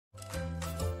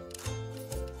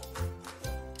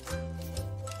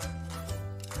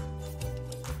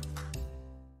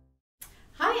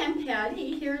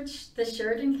Patti here at the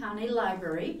Sheridan County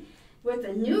Library with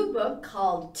a new book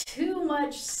called Too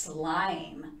Much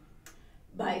Slime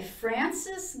by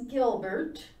Frances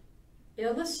Gilbert,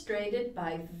 illustrated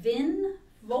by Vin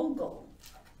Vogel.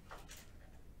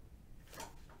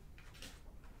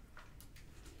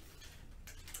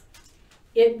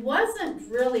 It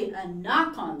wasn't really a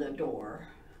knock on the door,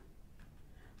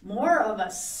 more of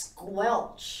a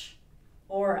squelch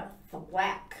or a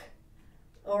thwack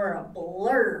or a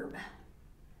blurb.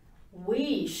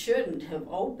 We shouldn't have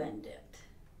opened it.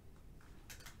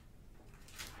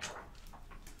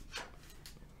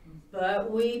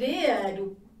 But we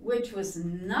did, which was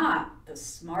not the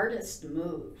smartest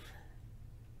move.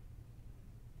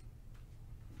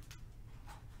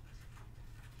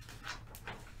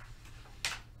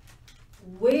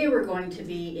 We were going to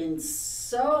be in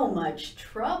so much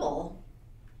trouble.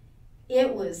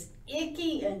 It was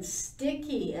icky and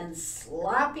sticky and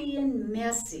sloppy and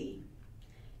messy.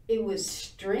 It was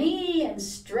stringy and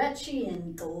stretchy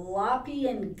and gloppy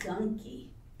and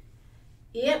gunky.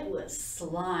 It was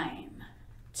slime,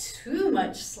 too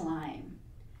much slime.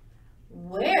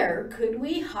 Where could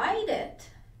we hide it?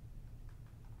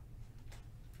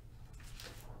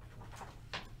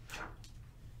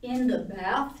 In the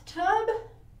bathtub?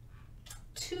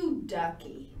 Too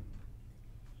ducky.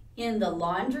 In the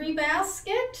laundry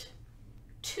basket?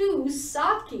 Too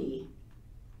socky.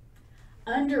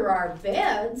 Under our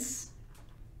beds?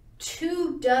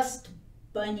 Too dust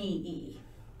bunny-y.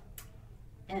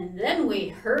 And then we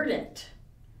heard it.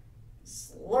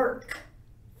 Slurk,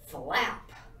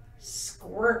 flap,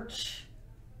 squirch.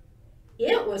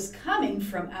 It was coming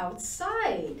from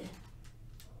outside.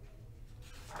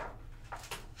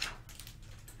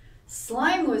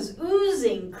 Slime was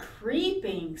oozing,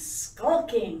 creeping,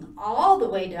 skulking all the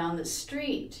way down the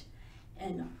street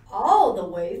and all the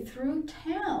way through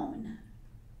town.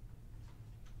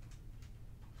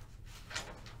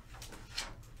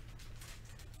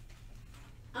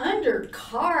 Under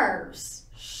cars,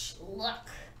 schluck.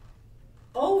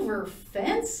 Over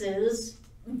fences,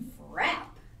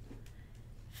 vrap.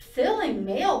 Filling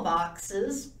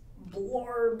mailboxes,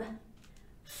 blorb.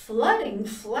 Flooding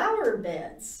flower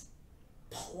beds,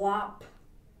 plop.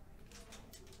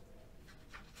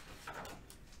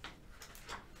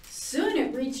 Soon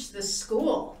it reached the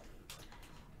school.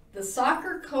 The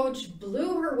soccer coach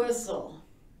blew her whistle,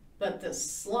 but the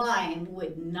slime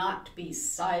would not be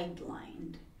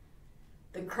sidelined.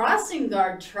 The crossing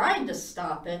guard tried to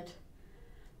stop it,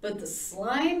 but the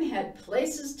slime had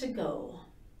places to go.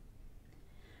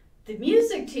 The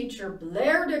music teacher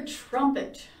blared a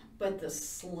trumpet, but the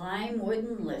slime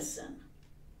wouldn't listen.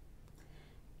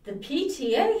 The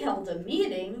PTA held a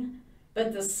meeting,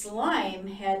 but the slime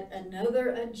had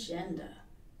another agenda.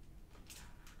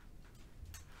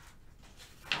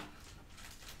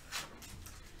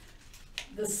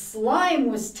 The slime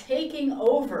was taking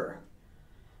over.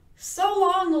 So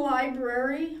long,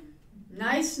 library.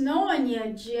 Nice knowing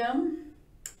you, Jim.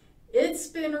 It's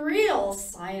been real,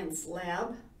 science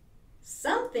lab.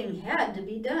 Something had to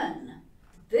be done.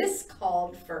 This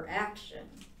called for action.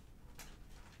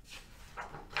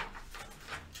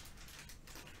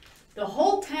 The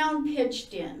whole town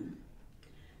pitched in.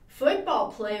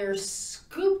 Football players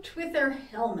scooped with their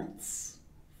helmets.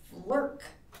 Flirk.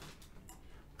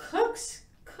 Cooks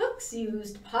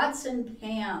used pots and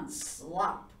pans.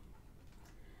 Slop.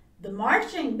 The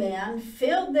marching band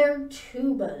filled their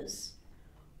tubas.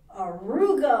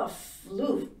 Aruga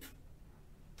floop.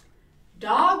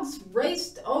 Dogs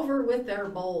raced over with their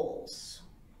bowls.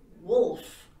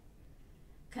 Wolf.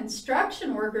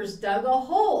 Construction workers dug a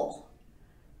hole.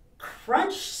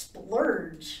 Crunch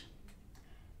splurge.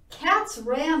 Cats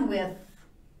ran with,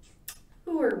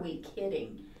 who are we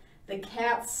kidding? The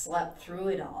cats slept through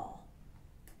it all.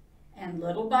 And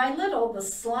little by little, the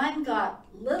slime got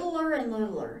littler and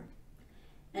littler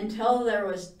until there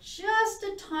was just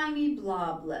a tiny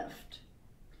blob left,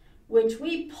 which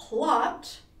we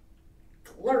plopped,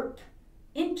 glurp,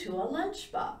 into a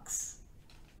lunchbox.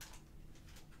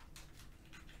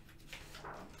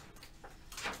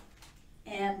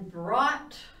 And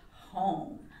brought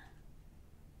home.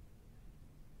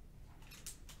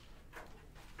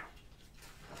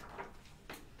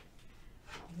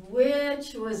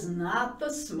 Which was not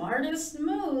the smartest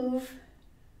move.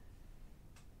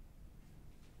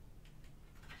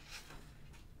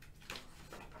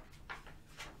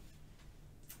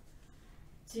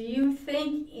 Do you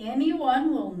think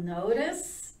anyone will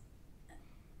notice?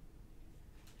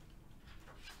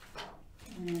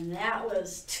 And that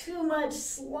was too much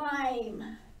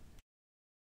slime.